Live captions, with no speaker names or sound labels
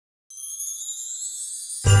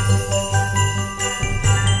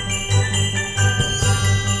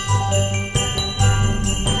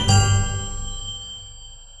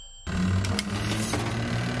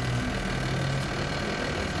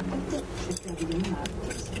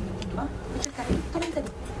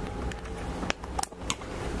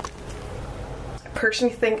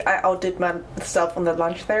Personally think I outdid myself on the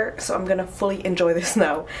lunch there, so I'm gonna fully enjoy this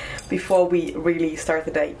now before we really start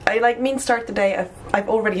the day. I mean start the day, I've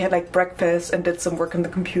already had like breakfast and did some work on the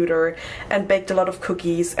computer and baked a lot of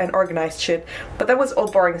cookies and organized shit, but that was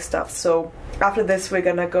all boring stuff. So after this we're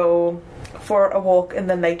gonna go for a walk, and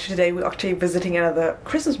then later today we're actually visiting another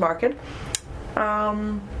Christmas market.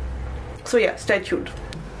 So yeah, stay tuned.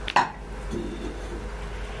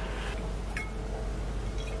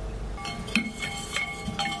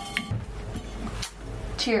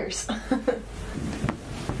 Cheers.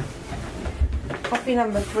 Coffee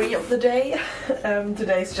number 3 of the day.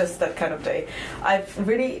 Today's just that kind of day.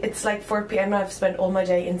 It's like 4 PM and I've spent all my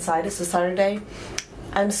day inside. It's a Saturday.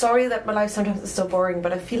 I'm sorry that my life sometimes is so boring,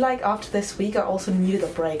 but I feel like after this week I also needed a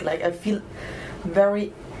break. Like I feel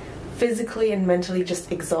very physically and mentally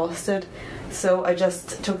just exhausted. So I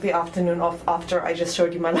just took the afternoon off after I just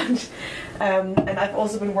showed you my lunch. And I've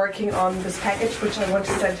also been working on this package which I want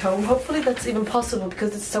to send home. Hopefully that's even possible,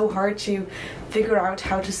 because it's so hard to figure out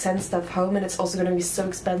how to send stuff home, and it's also going to be so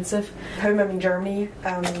expensive. Home, I'm in Germany.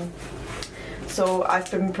 So I've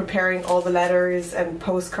been preparing all the letters and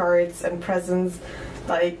postcards and presents,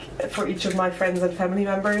 like for each of my friends and family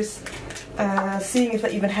members. Seeing if I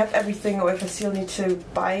even have everything or if I still need to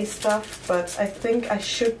buy stuff, but I think I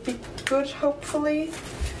should be good, hopefully.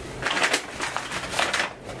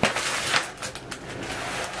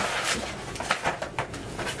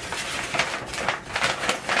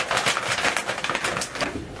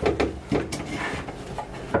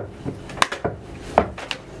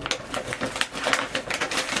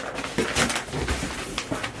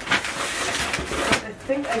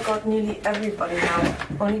 I got nearly everybody now.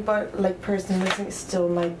 Only person missing is still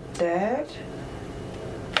my dad,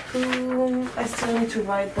 whom I still need to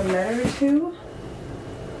write the letter to,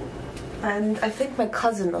 and I think my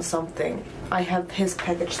cousin or something. I have his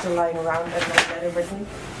package still lying around and my letter written.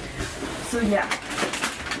 So yeah.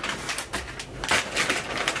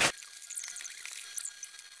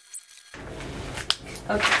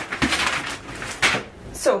 Okay.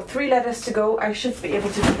 So 3 letters to go. I should be able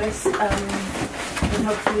to do this. In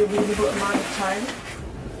hopefully a reasonable amount of time.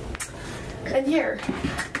 And here,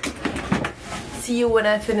 see you when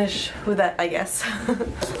I finish with that, I guess.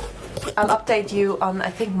 I'll update you on, I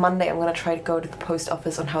think Monday I'm gonna try to go to the post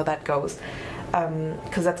office on how that goes,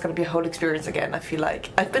 because that's gonna be a whole experience again. I feel like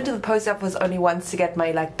I've been to the post office only once to get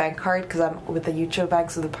my bank card, because I'm with the Yucho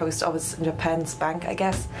bank, so the post office in Japan's bank, I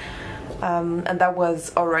guess, and that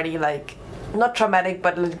was already not traumatic,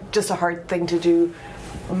 but just a hard thing to do.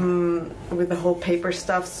 With the whole paper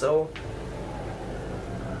stuff, so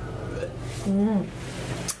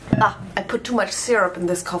I put too much syrup in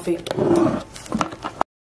this coffee.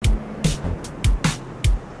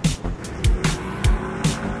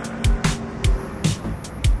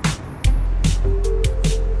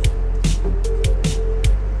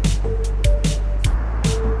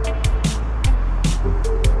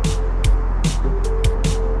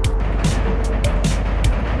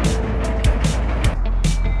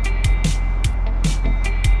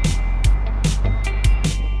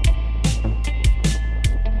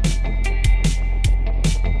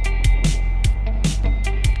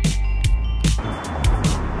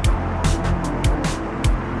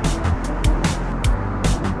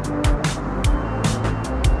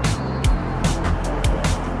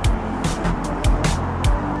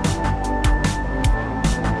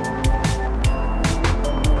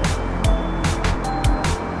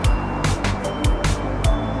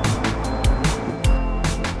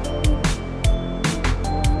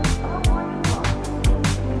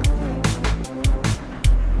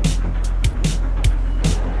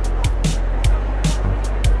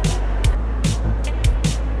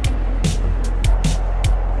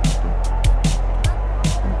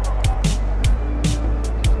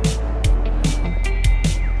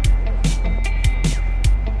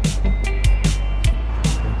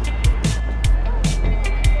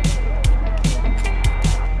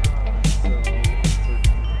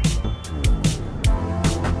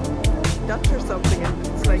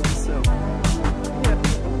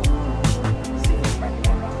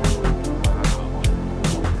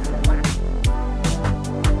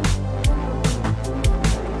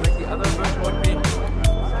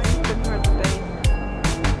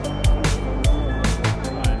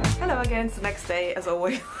 day as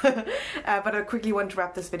always. But I quickly want to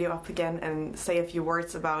wrap this video up again and say a few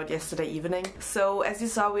words about yesterday evening. So as you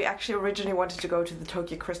saw, we actually originally wanted to go to the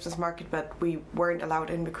Tokyo Christmas market, but we weren't allowed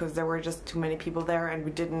in because there were just too many people there and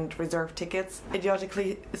we didn't reserve tickets.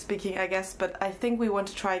 Idiotically speaking, I guess, but I think we want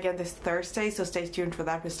to try again this Thursday, so stay tuned for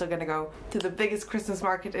that. We're still gonna go to the biggest Christmas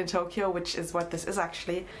market in Tokyo, which is what this is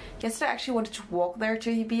actually. Yesterday I actually wanted to walk there to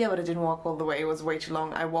Hibiya, but I didn't walk all the way. It was way too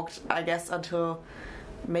long. I walked, I guess, until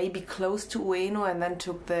maybe close to Ueno and then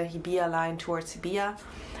took the Hibiya line towards Hibiya.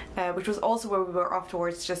 Which was also where we were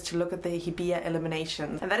afterwards, just to look at the Hibiya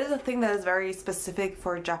Illuminations. And that is a thing that is very specific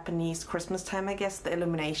for Japanese Christmas time, I guess, the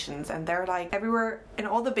illuminations. And they're like everywhere, in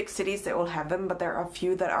all the big cities they all have them, but there are a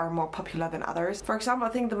few that are more popular than others. For example,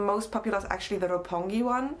 I think the most popular is actually the Roppongi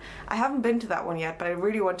one. I haven't been to that one yet, but I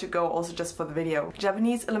really want to go also just for the video.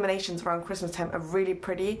 Japanese illuminations around Christmas time are really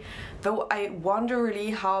pretty, though I wonder really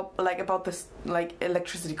how, like, about this, like,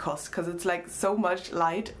 electricity cost, because it's like so much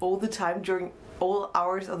light all the time during all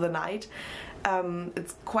hours of the night.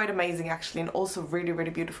 It's quite amazing actually, and also really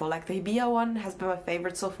beautiful. Like the Hibiya one has been my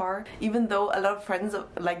favorite so far, even though a lot of friends,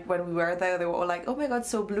 like when we were there, they were all like, oh my god,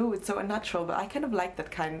 so blue, it's so unnatural, but I kind of like that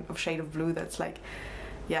kind of shade of blue that's like,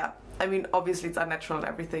 yeah, I mean, obviously it's unnatural and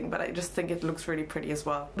everything, but I just think it looks really pretty as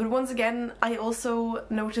well. But once again, I also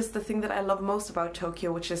noticed the thing that I love most about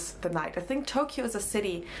Tokyo, which is the night. I think Tokyo is a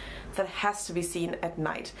city that has to be seen at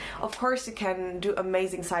night. Of course, you can do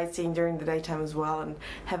amazing sightseeing during the daytime as well and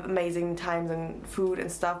have amazing times and food and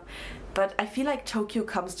stuff, but I feel like Tokyo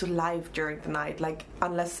comes to life during the night, like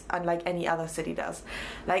unlike any other city does.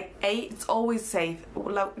 Like it's always safe,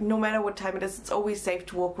 no matter what time it is, it's always safe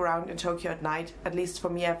to walk around in Tokyo at night. At least for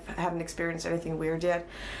me, I haven't experienced anything weird yet.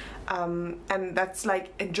 And that's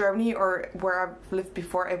like in Germany or where I've lived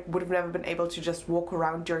before, I would have never been able to just walk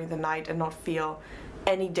around during the night and not feel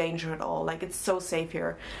any danger at all. Like it's so safe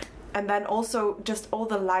here. And then also just all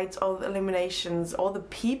the lights, all the illuminations, all the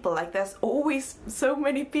people, like there's always so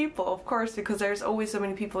many people, of course, because there's always so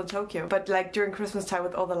many people in Tokyo. But like during Christmas time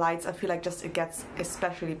with all the lights, I feel like just it gets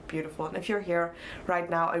especially beautiful. And if you're here right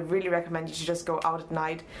now, I really recommend you to just go out at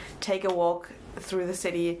night, take a walk through the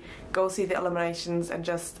city, go see the illuminations and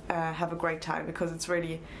just have a great time, because it's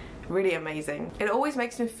really amazing. It always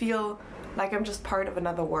makes me feel like I'm just part of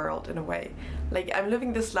another world in a way. Like I'm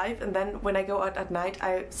living this life, and then when I go out at night,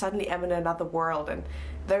 I suddenly am in another world, and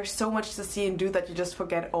there's so much to see and do that you just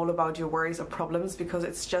forget all about your worries or problems, because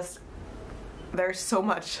it's just, there's so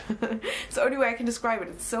much. It's the only way I can describe it.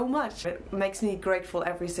 It's so much. It makes me grateful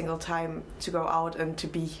every single time to go out and to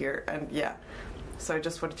be here, and yeah. So I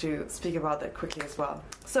just wanted to speak about that quickly as well.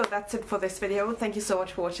 So that's it for this video. Thank you so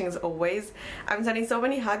much for watching as always. I'm sending so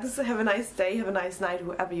many hugs. Have a nice day, have a nice night,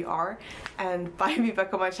 whoever you are. And bye, be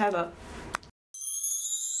back on my channel.